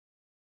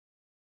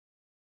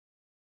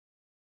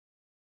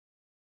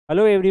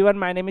Hello everyone,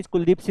 my name is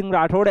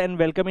𝐂𝐚𝐴 and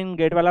welcome in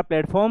Wallah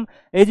platform.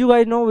 As you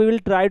guys know, we will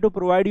try to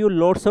provide you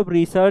lots of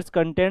research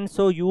content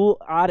so you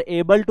are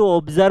able to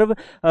observe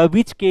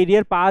which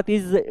career path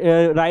is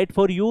right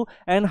for you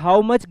and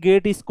how much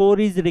GATE score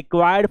is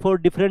required for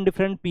different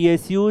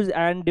PSUs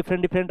and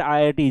different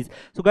IITs.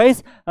 So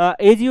guys,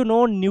 as you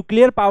know,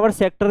 nuclear power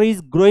sector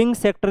is growing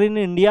sector in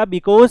India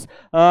because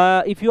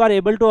if you are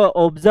able to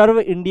observe,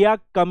 India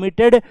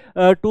committed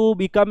to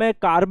become a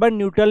carbon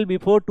neutral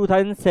before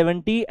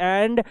 2070,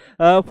 and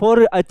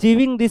for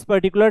achieving this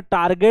particular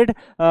target,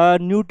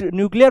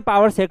 nuclear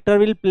power sector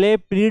will play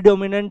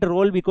predominant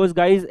role, because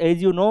guys,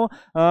 as you know,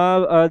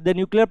 the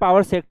nuclear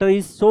power sector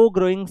is so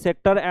growing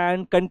sector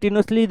and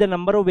continuously the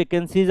number of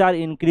vacancies are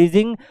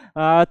increasing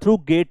through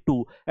GATE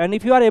 2. And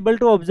if you are able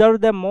to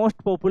observe, the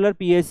most popular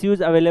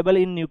PSUs available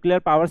in nuclear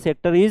power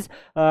sector is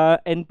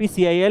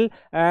NPCIL,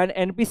 and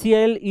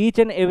NPCIL each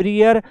and every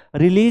year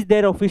release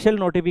their official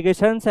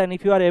notifications. And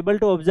if you are able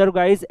to observe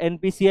guys,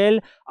 NPCIL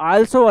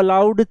also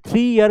allowed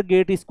 3-year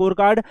GATE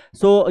scorecard,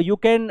 so you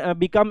can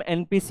become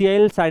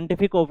NPCIL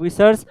scientific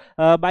officers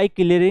by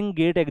clearing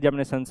GATE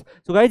examinations.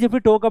 So guys, if we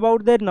talk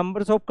about the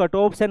numbers of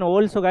cutoffs and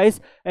all, so guys,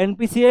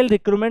 NPCIL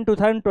recruitment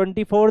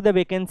 2024, the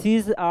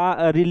vacancies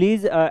are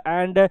released,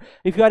 and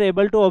if you are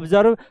able to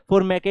observe,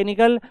 for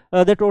mechanical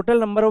the total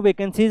number of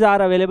vacancies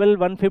are available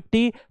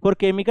 150, for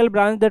chemical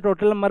branch the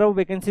total number of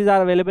vacancies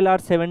are available are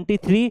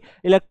 73,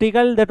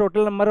 electrical the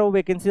total number of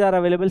vacancies are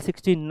available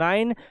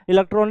 69,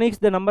 electronics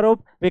the number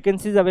of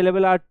vacancies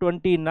available are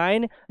 29,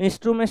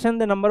 instrumentation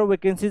the number of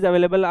vacancies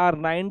available are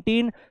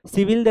 19,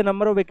 civil the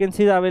number of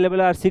vacancies available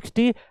are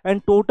 60,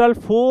 and total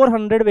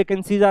 400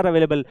 vacancies are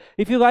available.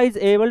 If you guys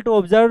able to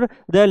observe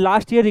the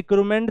last year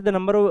recruitment, the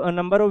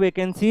number of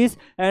vacancies,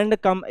 and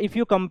if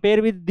you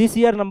compare with this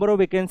year number of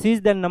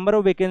vacancies, then number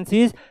of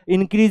vacancies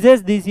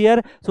increases this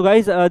year. So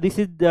guys, this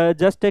is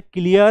just a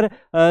clear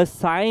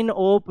sign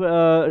of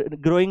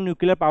growing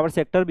nuclear power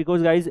sector,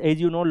 because guys, as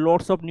you know,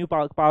 lots of new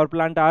power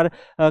plant are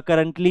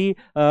currently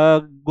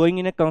going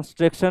in a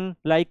construction,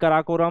 like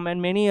Parakram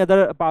and many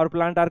other power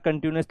plant are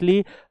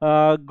continuously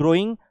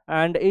growing.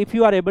 And if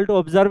you are able to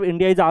observe,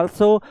 India is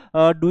also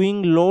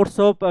doing lots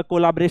of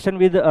collaboration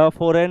with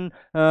foreign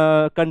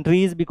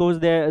countries, because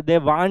they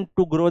want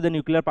to grow the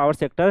nuclear power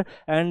sector,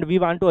 and we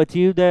want to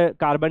achieve the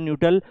carbon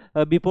neutral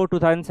before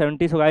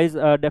 2070. So guys,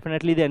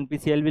 definitely the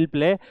NPCIL will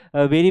play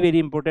a very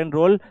important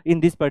role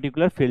in this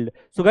particular field.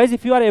 So guys,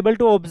 if you are able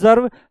to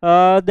observe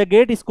the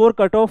GATE score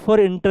cutoff for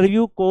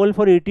interview call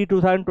for ET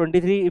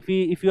 2023,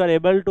 if you are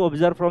able to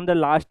observe from the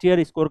last year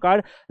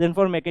scorecard, then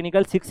for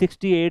mechanical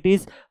 668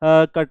 is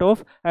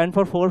cutoff, and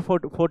for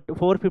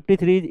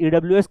 453 is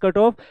EWS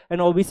cutoff,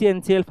 and OBC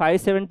NCL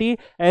 570,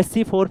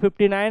 SC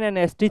 459,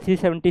 and ST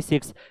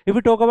 376. If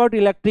we talk about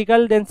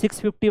electrical, then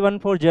 651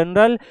 for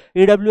general,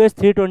 EWS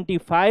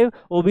 325,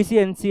 OBC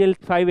NCL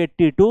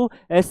 582,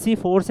 SC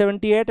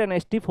 478,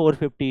 and ST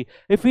 450.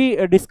 If we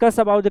discuss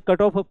about the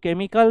cutoff of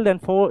chemical, then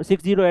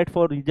 608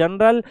 for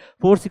general,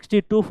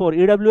 462 for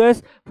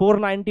EWS,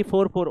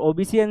 494 for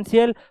OBC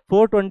NCL,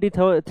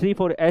 423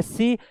 for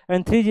SC,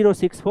 and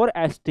 306 for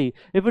ST.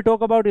 If we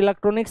talk about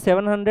electronics,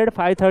 700,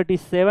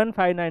 537,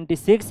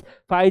 596,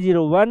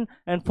 501,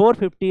 and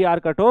 450 are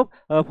cutoff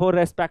for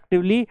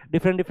respectively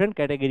different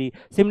category.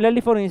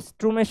 Similarly, for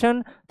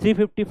instrumentation,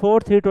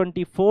 354,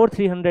 324,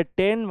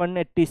 310,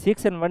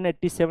 186, and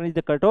 187 is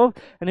the cutoff.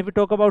 And if we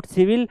talk about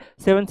civil,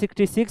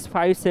 766,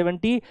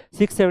 570,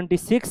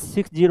 676,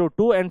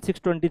 602, and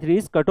 623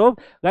 is cutoff.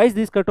 Guys,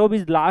 this cutoff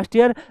is last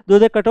year, though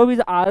the cutoff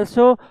is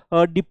also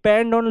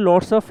depend on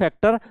lots of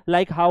factor,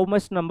 like how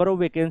much number of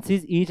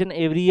vacancies each and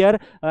every year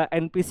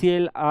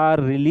NPCIL are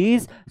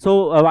released.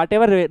 So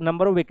whatever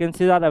number of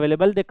vacancies are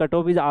available, the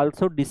cutoff is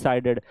also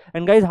decided.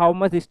 And guys, how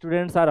much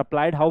students are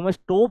applied, how much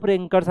top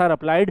rankers are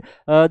applied,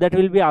 that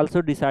will be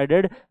also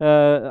decided,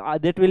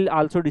 that will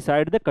also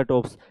decide the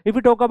cutoffs. If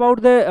we talk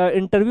about the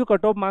interview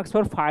cutoff marks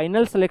for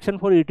final selection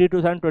for ET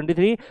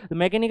 2023, the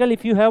mechanical,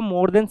 if you have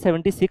more than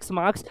 76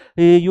 marks,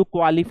 you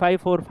qualify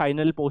for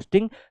final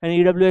posting, and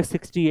EWS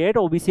 68,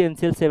 OBC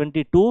NCL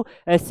 72,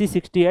 SC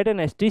 68,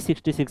 and ST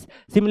 66.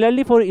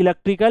 Similarly, for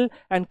electrical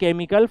and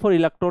chemical, for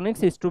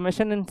electronics,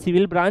 instrumentation, and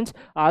civil branch,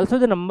 also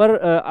the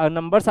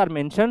numbers are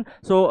mentioned.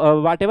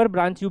 So whatever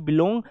branch you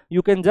belong,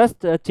 you can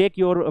just check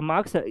your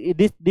marks.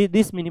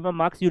 This minimum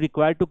marks you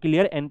require to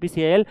clear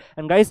NPCIL.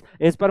 And guys,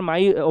 as per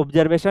my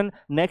observation,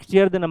 next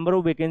year the number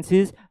of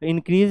vacancies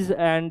increase,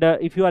 and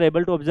if you are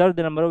able to observe,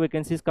 the number of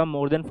vacancies come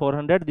more than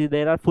 400.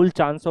 There are full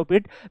chance of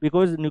it,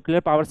 because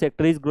nuclear power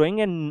sector is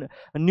growing, and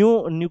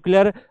new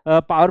nuclear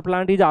power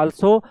plant is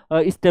also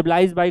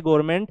stabilized by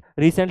government.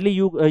 Recently,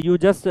 you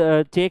just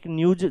check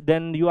news,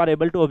 then you are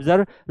able to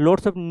observe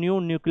lots of new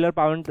nuclear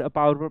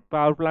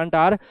power plant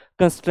are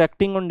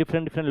constructing on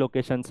different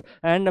locations.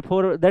 And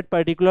for that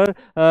particular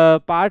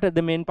part,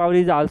 the manpower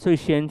is also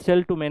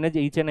essential to manage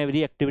each and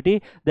every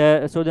activity.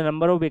 So the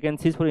number of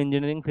vacancies for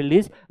engineering field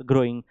is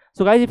growing.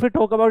 So guys, if we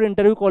talk about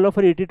interview call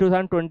for ET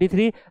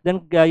 2023,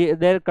 then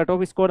their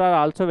cutoff score are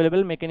also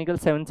available. Mechanical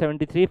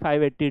 773,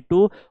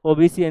 582,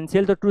 OBC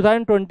NCL. So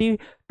 2022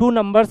 2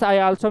 numbers I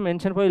also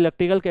mentioned for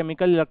electrical,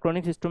 chemical,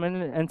 electronics,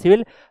 instrument and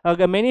civil.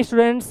 Many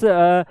students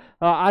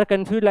are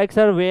confused like,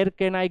 sir, where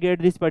can I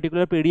get this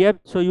particular PDF?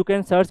 So you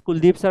can search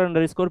Kuldeep sir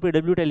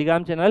 _PW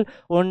Telegram channel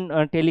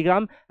on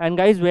Telegram, and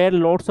guys, where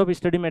lots of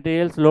study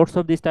materials, lots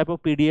of this type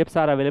of PDFs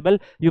are available.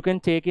 You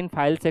can check in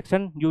file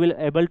section. You will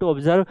able to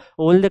observe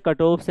all the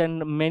cutoffs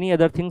and many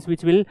other things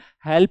which will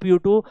help you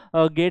to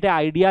get an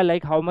idea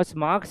like how much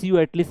marks you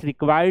at least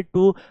required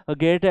to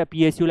get a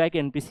PSU like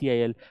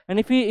NPCIL. And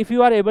if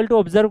you are able to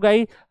observe,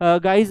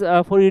 guys,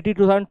 for ET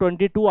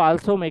 2022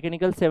 also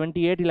mechanical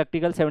 78,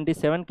 electrical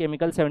 77,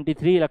 chemical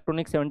 73,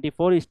 electronics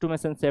 74,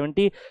 estimation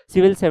 70,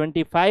 civil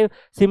 75.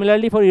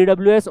 Similarly for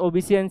EWS,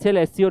 OBC,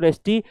 NCL, SC or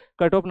ST,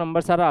 cutoff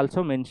numbers are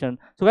also mentioned.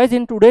 So guys,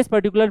 in today's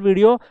particular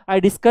video I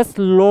discussed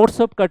lots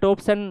of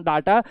cutoffs and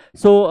data,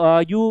 so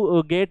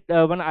you get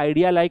one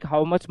idea like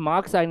how much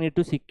marks I need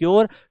to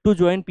secure to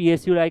join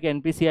PSU like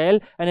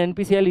NPCIL. And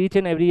NPCIL each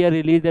and every year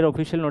release their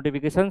official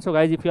notification. So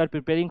guys, if you are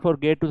preparing for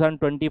GATE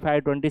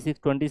 2025, 26,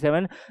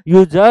 27,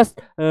 you just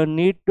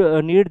need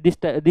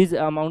this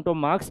amount of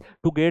marks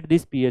to get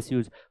these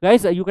PSUs.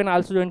 Guys, you can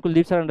also join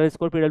Kuldeep sir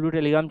 _PW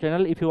Telegram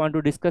channel if you want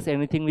to discuss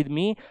anything with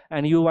me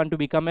and you want to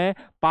become a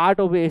part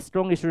of a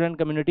strong student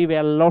community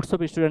where lots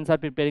of students are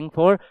preparing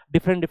for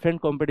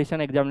different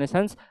competition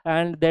examinations,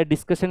 and their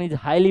discussion is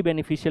highly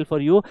beneficial for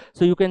you,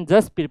 so you can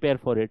just prepare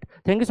for it.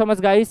 Thank you so much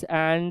guys,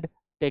 and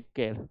take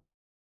care.